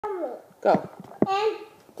Go. And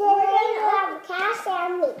we're going to have Cash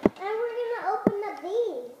and me. And we're going to open up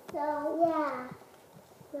these. So, yeah.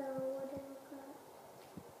 So, what do we got?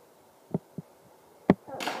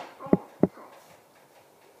 Oh, I have to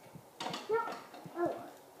cut. No. Oh.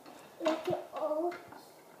 Look at all.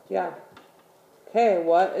 Yeah. Okay,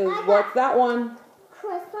 what's that one?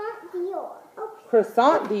 Croissant Dior. Oh.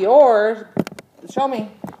 Croissant Dior. Show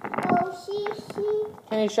me. Oh, she.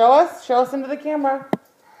 Can you show us? Show us into the camera.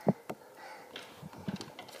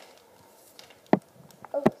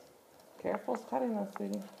 Oh. Careful cutting this,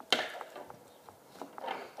 sweetie.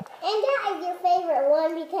 And that is your favorite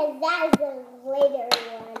one because that is the glittery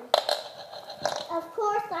one. Of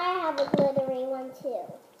course, I have a glittery one too.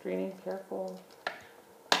 Greenie, careful.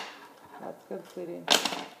 That's good, sweetie.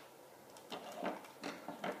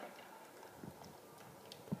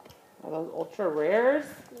 Are those ultra rares?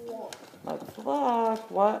 Yeah. Let's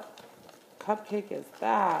look. What cupcake is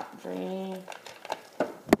that, Dreamy?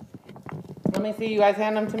 Let me see. You guys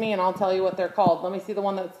hand them to me and I'll tell you what they're called. Let me see the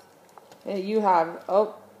one that you have.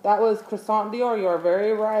 Oh, that was Croissant Dior. You are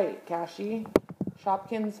very right, Cashy.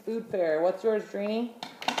 Shopkins Food Fair. What's yours, Dreamy?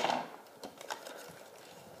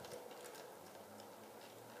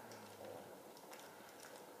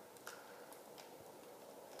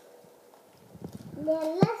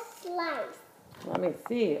 Let's slice. Let me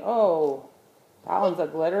see. Oh, that one's a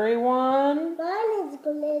glittery one. Mine is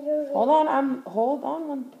glittery. Hold on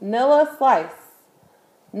one. Nilla Slice.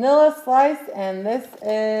 Nilla Slice, and this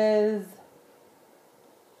is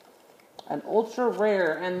an ultra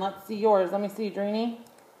rare. And let's see yours. Let me see, Dreamy.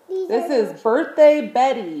 This is Birthday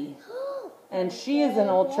Betty. And she is an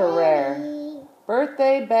ultra rare.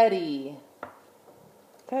 Birthday Betty.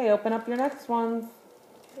 Okay, open up your next ones.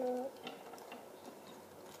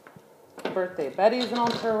 Birthday Betty's an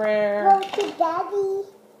ultra rare. Both Daddy.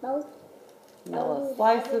 Both. Nilla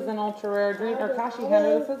Slice is an ultra rare. Or Cashy, hand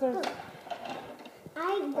her the scissors.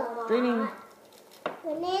 I got Dreamy.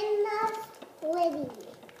 Banana Splitty.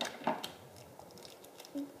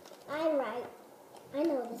 I'm right. I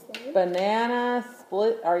know this name. Banana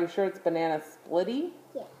Split. Are you sure it's Banana Splitty?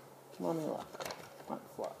 Yeah. Let me look.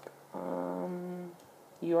 Let's look.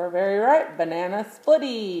 You are very right. Banana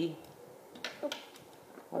Splitty.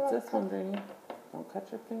 What's this one, Dreamy? Don't cut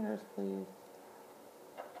your fingers, please.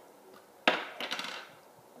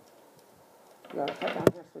 You gotta cut down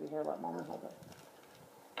here, sweetie. Here, let Mommy hold it.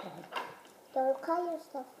 Go ahead. Don't cut your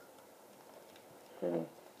stuff.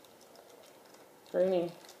 Dreamy.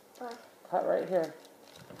 What? Cut right here.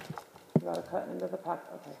 You gotta cut into the pack.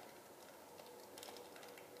 Okay.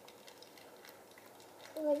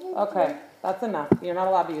 Okay, that's enough. You're not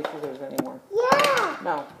allowed to use scissors anymore. Yeah.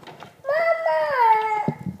 No. Mama.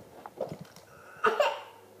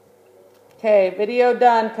 Okay, video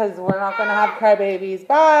done because we're not going to have crybabies.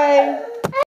 Bye.